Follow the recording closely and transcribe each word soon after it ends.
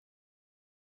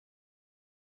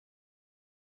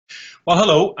Well,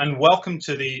 hello and welcome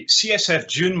to the CSF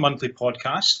June monthly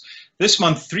podcast. This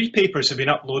month, 3 papers have been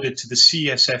uploaded to the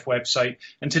CSF website,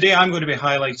 and today I'm going to be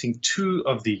highlighting 2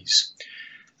 of these.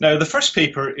 Now, the first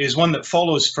paper is one that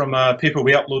follows from a paper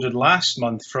we uploaded last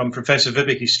month from Professor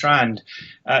Prof Strand.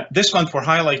 This month, we're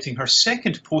highlighting her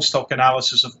second post-hoc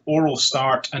analysis of oral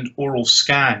start and oral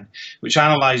scan, which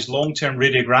analysed long-term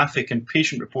radiographic and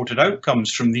patient-reported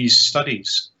outcomes from these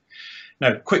studies.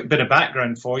 Now, quick bit of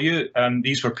background for you.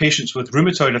 These were patients with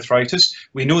rheumatoid arthritis.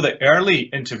 We know that early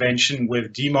intervention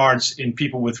with DMARDs in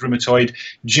people with rheumatoid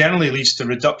generally leads to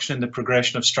reduction in the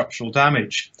progression of structural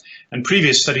damage. And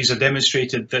previous studies have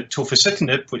demonstrated that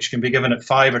tofacitinib, which can be given at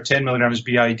 5 or 10 milligrams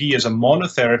BID as a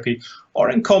monotherapy or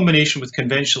in combination with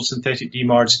conventional synthetic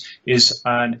DMARDs, is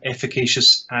an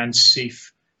efficacious and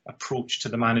safe approach to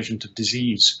the management of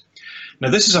disease. Now,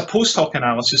 this is a post-hoc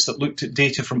analysis that looked at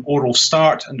data from oral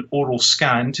start and oral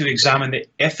scan to examine the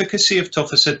efficacy of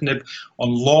tofacitinib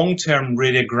on long-term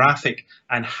radiographic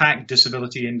and HAQ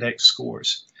disability index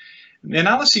scores. The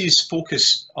analyses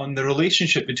focus on the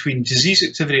relationship between disease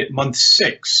activity at month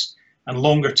 6 and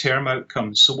longer-term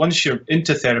outcomes. So once you're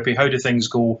into therapy, how do things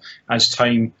go as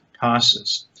time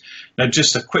passes? Now,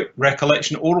 just a quick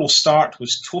recollection, oral start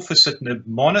was tofacitinib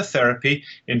monotherapy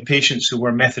in patients who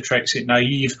were methotrexate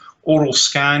naive. Oral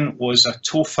scan was a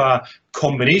tofa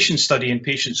combination study in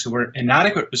patients who were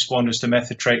inadequate responders to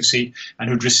methotrexate and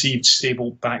who'd received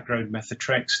stable background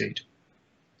methotrexate.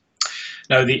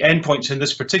 Now, the endpoints in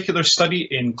this particular study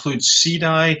include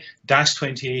CDAI,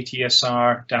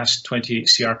 DAS28-ESR,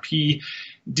 DAS28-CRP.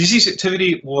 Disease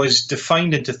activity was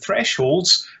defined into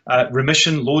thresholds,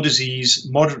 remission, low disease,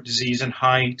 moderate disease, and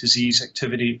high disease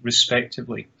activity,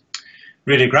 respectively.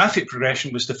 Radiographic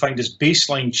progression was defined as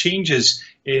baseline changes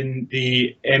in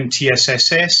the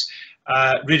MTSSS.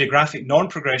 Radiographic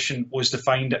non-progression was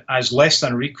defined as less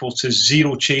than or equal to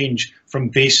 0 change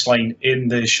from baseline in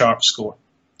the SHARP score.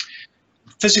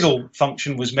 Physical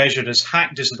function was measured as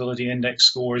HAQ disability index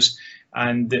scores,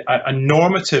 and a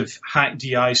normative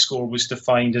HAQ-DI score was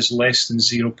defined as less than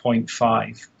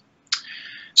 0.5.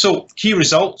 So key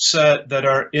results that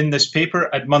are in this paper: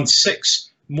 at month 6,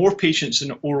 more patients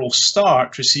in oral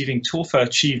start receiving tofa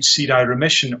achieved CDAI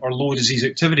remission or low disease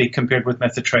activity compared with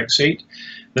methotrexate.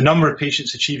 The number of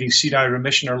patients achieving CDAI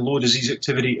remission or low disease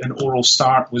activity in oral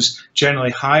start was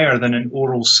generally higher than in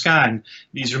oral scan.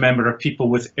 These, remember, are people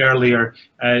with earlier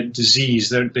disease.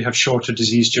 They have shorter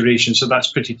disease duration, so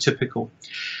that's pretty typical.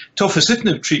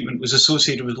 Tofacitinib treatment was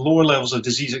associated with lower levels of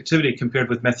disease activity compared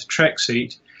with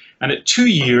methotrexate. And at 2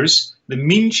 years, the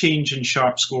mean change in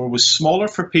SHARP score was smaller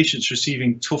for patients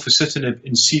receiving tofacitinib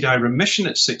in CDAI remission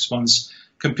at 6 months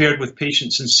compared with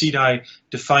patients in CDAI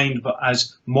defined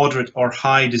as moderate or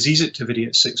high disease activity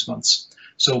at 6 months.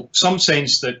 So some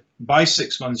sense that by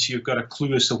 6 months you've got a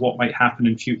clue as to what might happen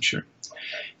in future.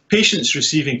 Patients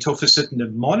receiving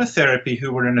tofacitinib monotherapy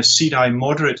who were in a CDAI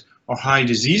moderate or high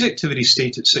disease activity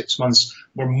state at 6 months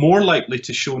were more likely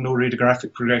to show no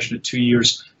radiographic progression at 2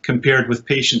 years compared with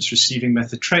patients receiving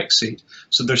methotrexate.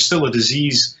 So there's still a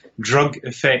disease drug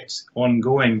effect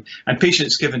ongoing. And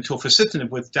patients given tofacitinib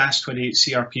with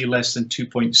DAS28-CRP less than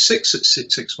 2.6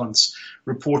 at 6 months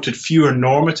reported fewer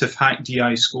normative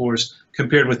HAQ-DI scores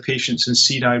compared with patients in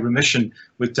CDAI remission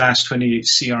with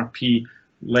DAS28-CRP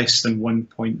less than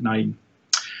 1.9.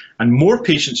 And more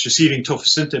patients receiving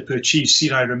tofacitinib who achieved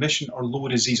CDAI remission or low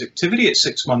disease activity at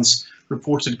 6 months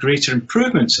reported greater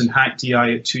improvements in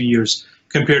HAQ-DI at 2 years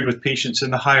compared with patients in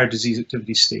the higher disease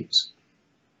activity states.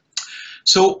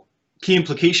 So, key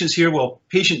implications here: well,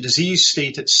 patient disease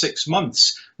state at 6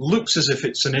 months looks as if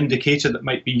it's an indicator that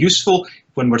might be useful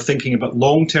when we're thinking about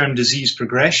long-term disease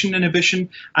progression inhibition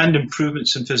and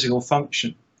improvements in physical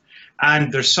function.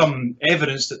 And there's some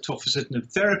evidence that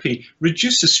tofacitinib therapy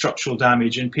reduces structural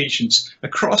damage in patients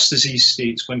across disease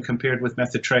states when compared with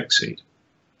methotrexate.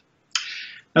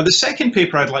 Now, the second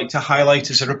paper I'd like to highlight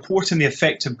is a report on the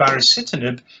effect of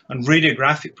baricitinib on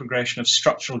radiographic progression of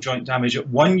structural joint damage at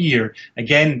 1 year.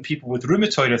 Again, people with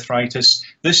rheumatoid arthritis,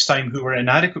 this time who were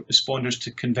inadequate responders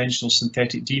to conventional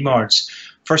synthetic DMARDs.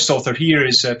 First author here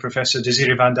is Professor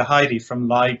Desiree van de Heijde from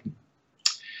Leiden.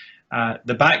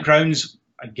 The backgrounds,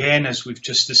 again, as we've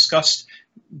just discussed,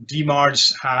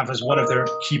 DMARDs have as one of their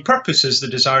key purposes the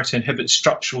desire to inhibit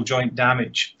structural joint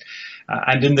damage.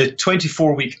 And in the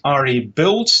 24-week RA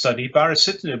build study,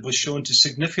 baricitinib was shown to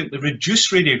significantly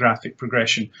reduce radiographic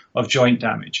progression of joint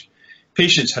damage.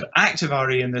 Patients had active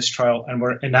RA in this trial and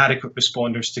were inadequate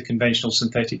responders to conventional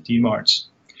synthetic DMARDs.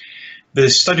 The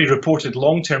study reported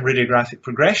long-term radiographic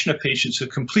progression of patients who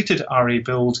completed RA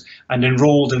build and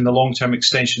enrolled in the long-term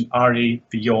extension RA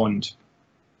Beyond.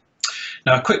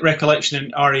 Now, a quick recollection: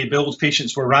 in RA Build,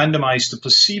 patients were randomized to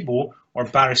placebo or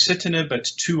baricitinib at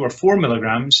 2 or 4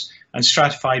 milligrams and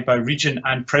stratified by region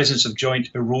and presence of joint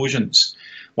erosions.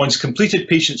 Once completed,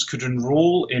 patients could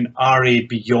enroll in RA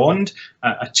Beyond,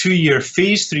 a 2-year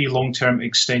phase 3 long-term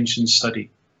extension study.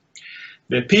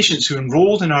 The patients who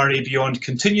enrolled in RA Beyond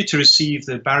continued to receive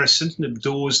the baricitinib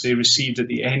dose they received at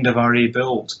the end of RA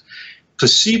Build.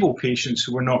 Placebo patients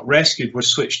who were not rescued were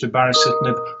switched to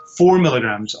baricitinib 4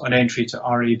 milligrams on entry to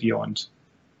RA Beyond.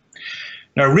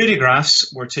 Now,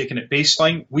 radiographs were taken at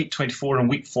baseline, week 24 and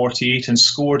week 48, and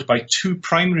scored by 2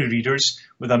 primary readers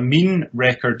with a mean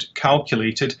record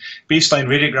calculated. Baseline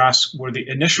radiographs were the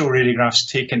initial radiographs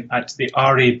taken at the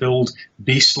RA Build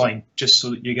baseline, just so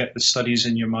that you get the studies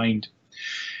in your mind.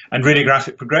 And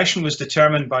radiographic progression was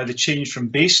determined by the change from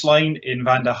baseline in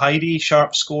Heijde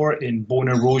sharp score, in bone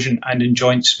erosion, and in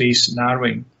joint space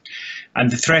narrowing. And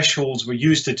the thresholds were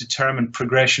used to determine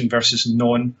progression versus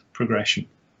non-progression.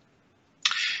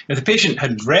 If the patient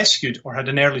had rescued or had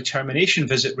an early termination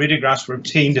visit, radiographs were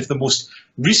obtained if the most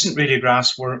recent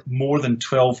radiographs were more than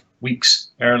 12 weeks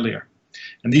earlier.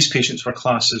 And these patients were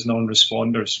classed as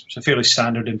non-responders. It's a fairly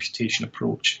standard imputation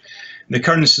approach. And the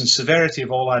occurrence and severity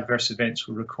of all adverse events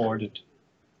were recorded.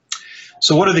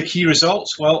 So what are the key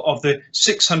results? Well, of the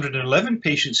 611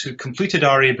 patients who completed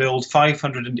RA Build,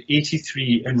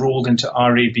 583 enrolled into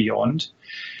RA Beyond.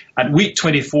 At week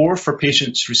 24, for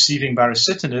patients receiving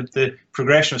baricitinib, the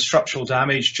progression of structural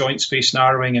damage, joint space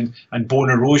narrowing, and bone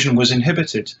erosion was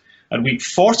inhibited. At week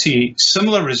 48,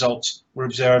 similar results were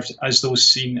observed as those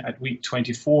seen at week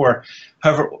 24.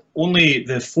 However, only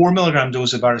the 4 milligram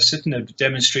dose of baricitinib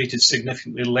demonstrated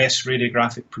significantly less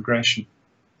radiographic progression.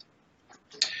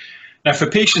 Now, for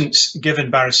patients given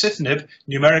baricitinib,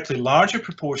 numerically larger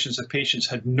proportions of patients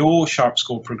had no sharp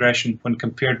score progression when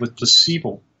compared with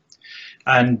placebo.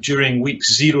 And during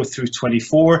weeks 0 through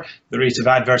 24, the rate of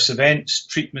adverse events,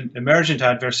 treatment emergent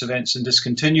adverse events, and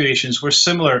discontinuations were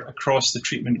similar across the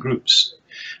treatment groups.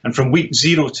 And from week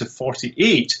 0 to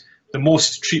 48, the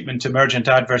most treatment emergent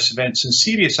adverse events and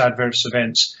serious adverse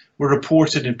events were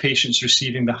reported in patients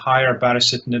receiving the higher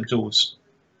baricitinib dose.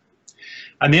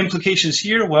 And the implications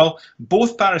here, well,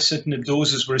 both baricitinib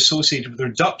doses were associated with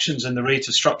reductions in the rate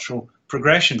of structural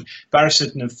progression.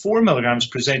 Baricitinib 4 milligrams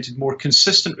presented more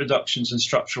consistent reductions in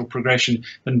structural progression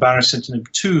than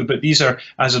baricitinib 2, but these are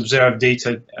as observed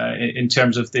data in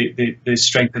terms of the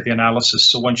strength of the analysis,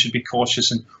 so one should be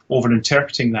cautious in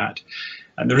over-interpreting that.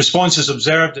 And the responses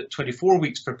observed at 24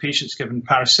 weeks for patients given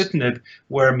baricitinib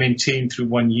were maintained through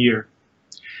 1 year.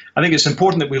 I think it's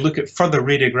important that we look at further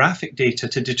radiographic data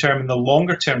to determine the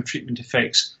longer-term treatment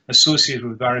effects associated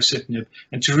with baricitinib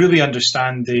and to really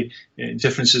understand the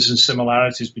differences and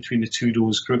similarities between the 2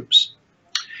 dose groups.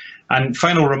 And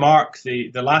final remark,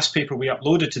 the last paper we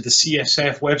uploaded to the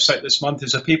CSF website this month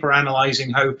is a paper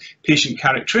analysing how patient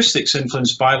characteristics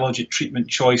influence biologic treatment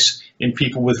choice in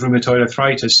people with rheumatoid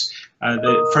arthritis.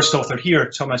 The first author here,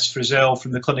 Thomas Frizzell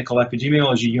from the Clinical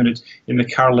Epidemiology Unit in the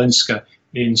Karolinska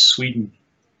in Sweden.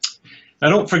 Now,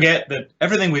 don't forget that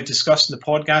everything we've discussed in the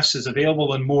podcast is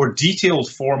available in more detailed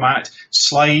format,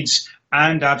 slides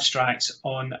and abstracts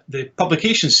on the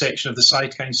publications section of the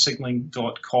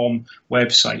cytokinesignaling.com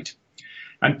website.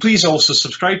 And please also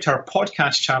subscribe to our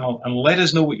podcast channel and let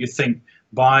us know what you think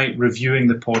by reviewing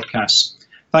the podcast.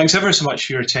 Thanks ever so much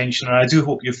for your attention, and I do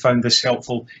hope you found this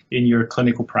helpful in your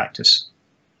clinical practice.